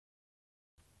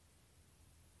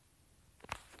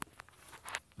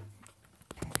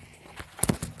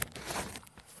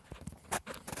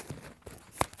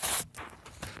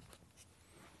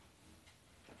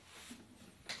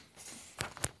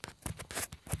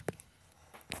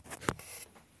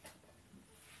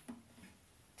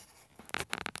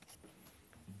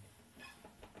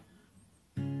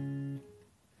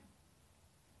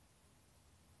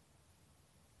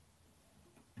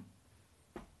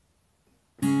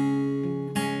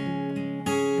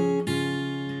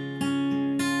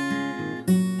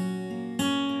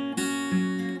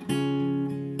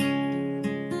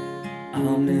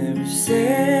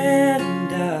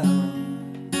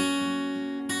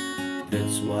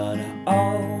what I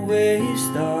always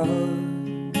thought.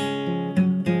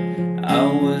 I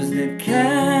was the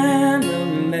kind of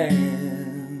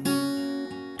man,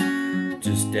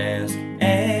 just ask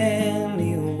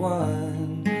anyone.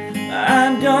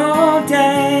 I don't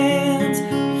dance,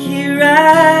 here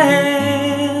I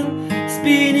am,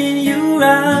 spinning you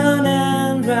round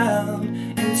and round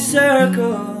in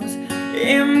circles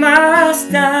in my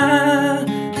style.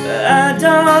 But I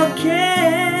don't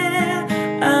care,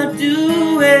 I'd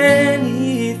do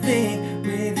anything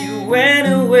with you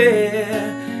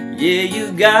anywhere. Yeah,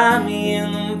 you got me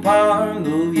in the palm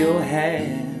of your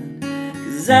hand,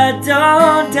 'cause I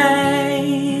don't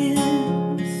dance.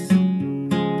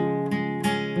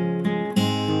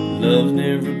 Love's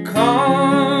never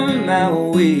come my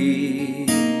way,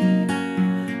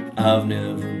 I've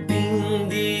never been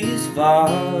this far,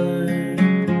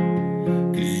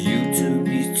 'cause you took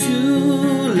these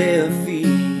two left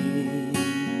feet,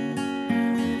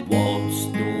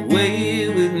 waltzed away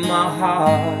with my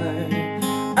heart.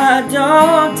 I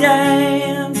don't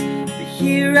dance, but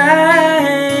here I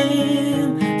am,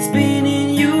 spinning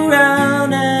you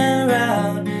round and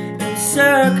round in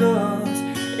circles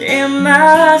in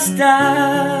my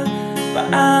style. But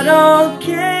I don't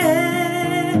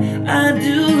care, I'd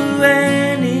do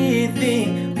anything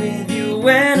with you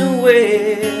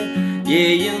anywhere.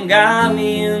 Yeah, you got me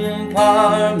in the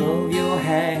palm of your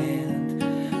hand,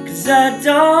 'cause I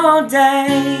don't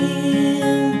dance.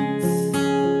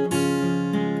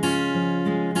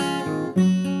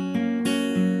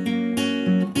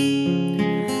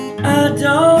 I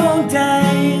don't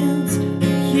dance,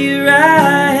 here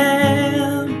I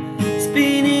am,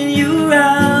 spinning you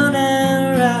round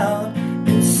and round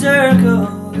in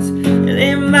circles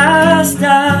in my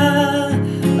style.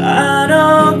 I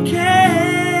don't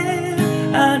care,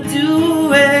 I'd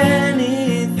do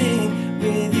anything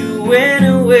with you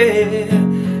anywhere.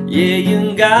 Yeah, you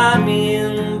got me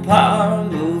in the palm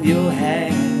of your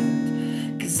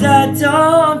hand, 'cause I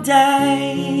don't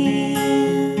dance.